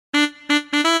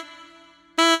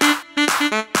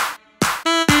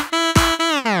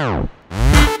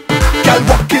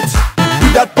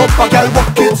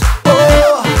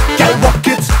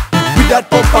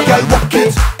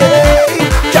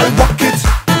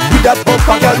with that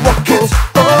bumper, girl, walk it.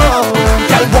 Oh,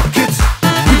 girl, walk it.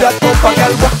 With that bumper,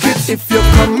 girl, walk it. If you're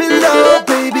coming low,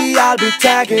 baby, I'll be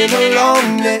tagging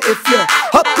along. Yeah, if you're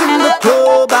up in the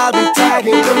club, I'll be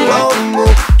tagging along. Oh,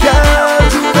 girl,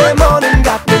 Tuesday morning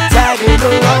got me tagging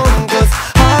along. Cause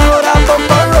how that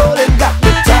bumper rolling got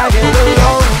me tagging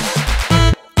along.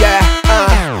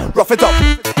 Yeah, rough it up.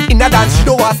 In a dance, she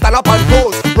don't want stand up and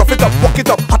pose. Rough it up, walk it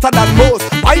up, hotter than most.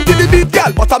 I ain't in the beat,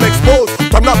 gal, but I'm exposed.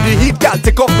 Turn up the heat, gal,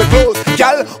 take off my clothes.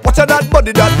 Gal, watch out that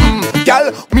body, that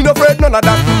gal, me no afraid none of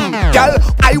that gal,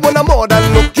 I wanna more than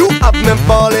look. You have me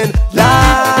falling.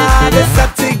 Lord, this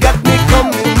Saturday got me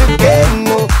coming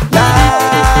again. Oh,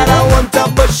 Lord, I want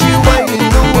her, but she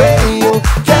whining away. Oh,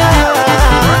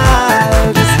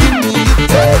 gal, just give me a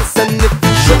taste, and if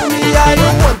you show me how you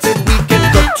want it, we can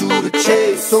go to the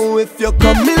chase. So if you're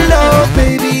coming low,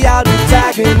 baby, I'll be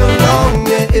tagging along.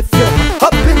 Yeah, if you're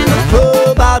up in the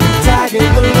club, I'll be tagging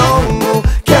along. Oh,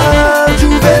 girl,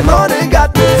 Juve morning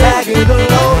got me tagging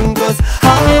along. Cause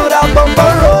how that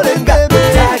bumper rolling got me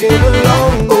tagging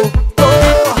along. Oh,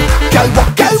 oh, girl,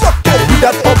 walk it, with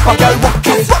that bumper, girl, walk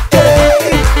it. Hey,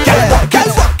 girl,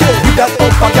 walk it, with that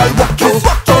bumper, girl, walk it.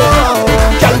 Oh,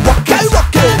 girl, walk it,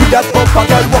 with that bumper,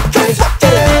 girl, walk it.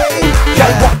 Hey,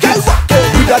 girl, walk it,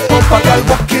 with that bumper, girl,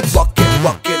 walk it. Walk it,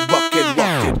 walk it, walk it,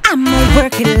 walk it. I'ma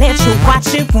work it, let you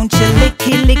watch it. Won't you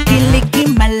licky, licky,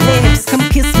 licky my lips? Come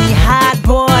kiss me hard,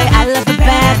 boy, I love a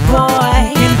bad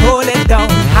boy. Can hold it down,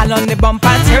 howl on the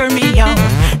bumper, turn me on.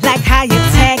 Like how you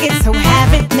tag it, so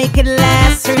have it, make it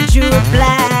last. Heard you a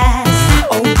blast.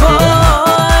 Oh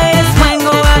boy, this wine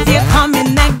go off, you're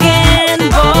coming again,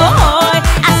 boy.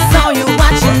 I saw you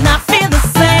watching, I feel the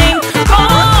same,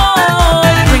 boy.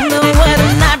 Bring the wood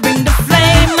and I bring the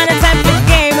flame. And the time for the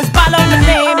game is follow my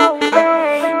name.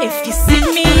 If you see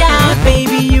me out,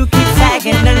 baby, you keep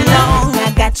tagging along.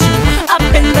 I got you up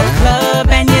in the club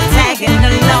and you're tagging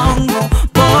along. Oh,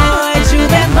 boy,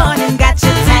 Juve morning got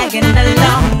you tagging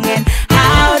along. And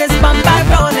how this bumper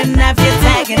rolling if you're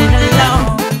tagging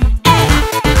along. Hey,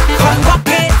 come walk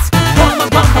it, pull my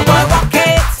bumper, boy, walk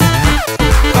it.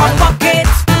 Come walk it,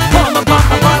 pull my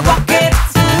bumper, boy, walk it.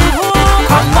 Ooh,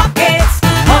 come walk it,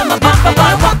 pull my bumper,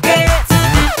 boy, walk it.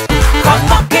 Come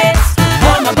walk it,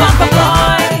 pull my bumper,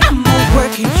 boy. I'ma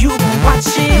work it, you gon'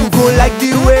 watch it. You go like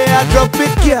the way I drop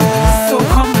it, girl. So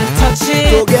come and touch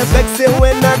it. Don't get vexed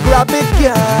when I grab it,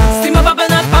 girl. See my bubble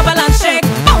and shake,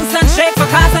 bounce and shake for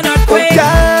cause an earthquake.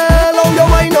 Girl, how you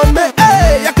wine on me?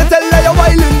 Hey, I can tell that you're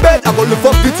while in bed. I go lift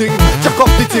up the thing, check up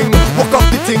the thing, walk up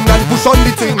the thing and push on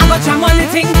the thing. I go jam on the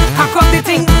thing, cock up the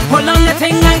thing, hold on the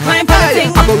thing and climb on the thing.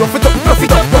 I go rough it up, rough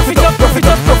it up, rough it up, rough it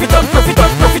up, rough it up, rough it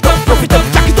up, rough it up, rough it up,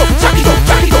 jack it up, jack it up,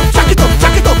 jack it up, jack it up,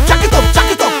 jack it up, jack it up, jack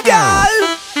it up, girl.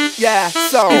 Yeah,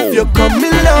 so if you're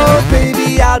coming low,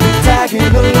 baby, I'll be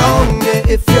tagging along.